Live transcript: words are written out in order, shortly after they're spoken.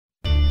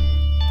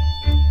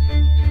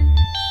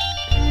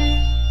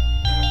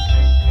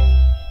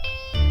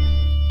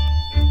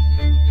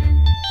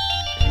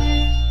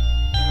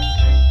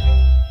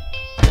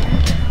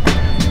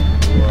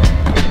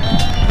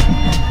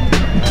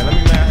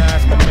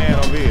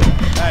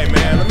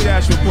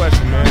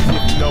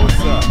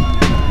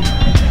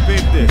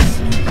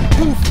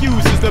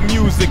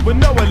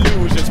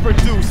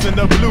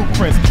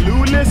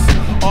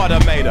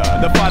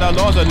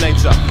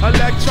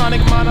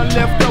electronic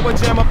monolith, throw a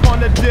jam upon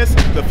the disc.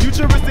 The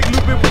futuristic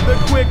looping with the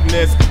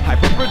quickness.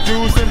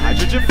 Hyper-producing,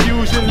 hydrogen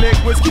fusion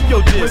liquids. Keep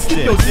your distance.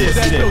 Keep your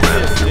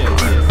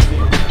distance.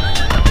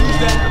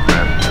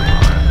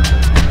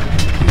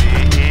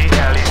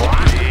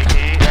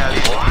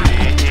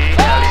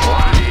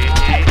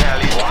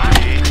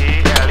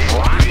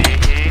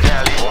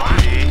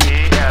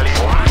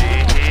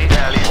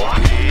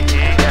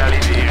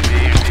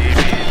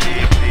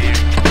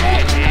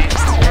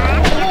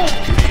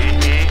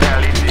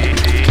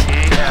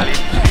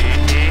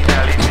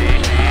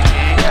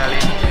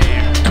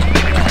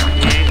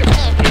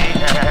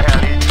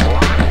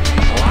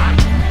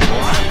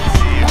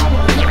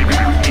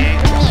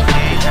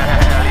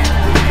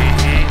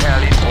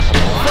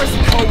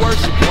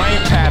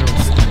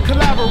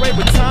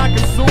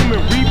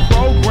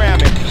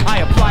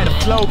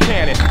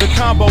 Cannon. The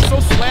combo so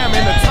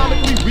slamming,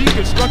 atomically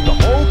reconstruct the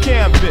whole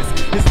canvas.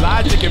 His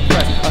logic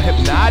impressed, a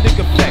hypnotic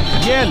effect.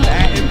 Yeah,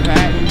 Latin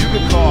patent, you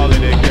could call it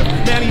a gift.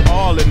 Man, he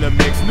all in the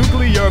mix,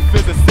 nuclear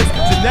physicist,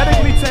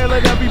 genetically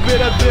tailored every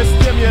bit of this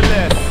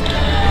stimulus.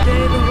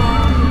 They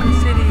belong to the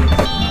cities,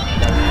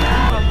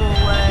 trouble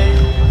away,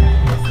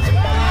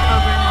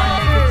 covering my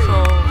naked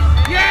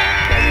souls.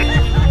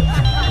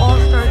 Yeah! All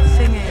start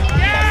singing,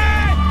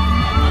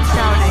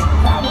 shouting.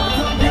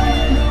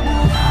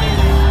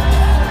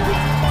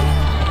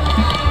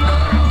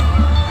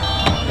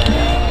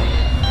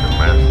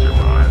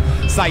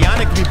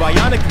 Psionically,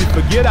 bionically,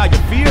 forget how you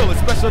feel,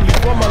 especially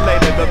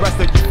formulated. The rest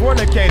of you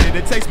fornicated,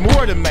 it takes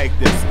more to make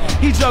this.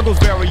 He juggles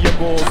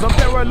variables, a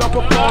parallel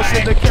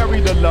propulsion to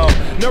carry the load.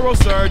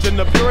 Neurosurgeon,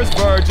 the purest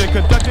virgin,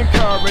 conducting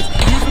currents,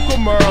 musical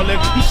Merlin.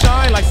 He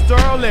shine like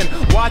Sterling.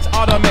 Watch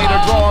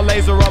automator draw a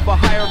laser of a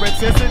higher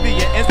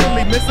intensity and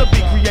instantly miss a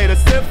beat, create a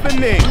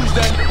symphony. Who's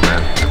that?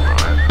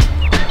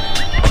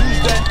 Who's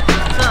that?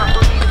 It's time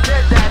for me to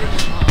dead daddy.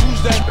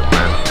 Who's that?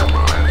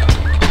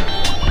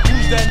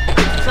 Who's that?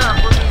 It's time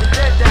for me.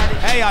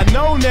 Hey, I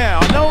know now.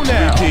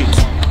 Repeat.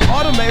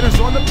 Automator's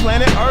on the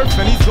planet Earth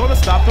and he's gonna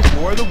stop the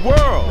war of the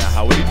world. Now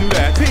how would he do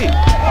that? P.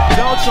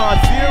 Deltron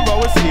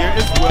 0 is here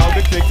as well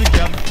to kick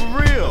together for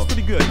real. That's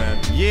pretty good, man.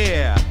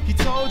 Yeah. He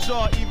told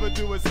y'all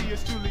evildoers he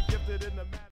is truly gifted in the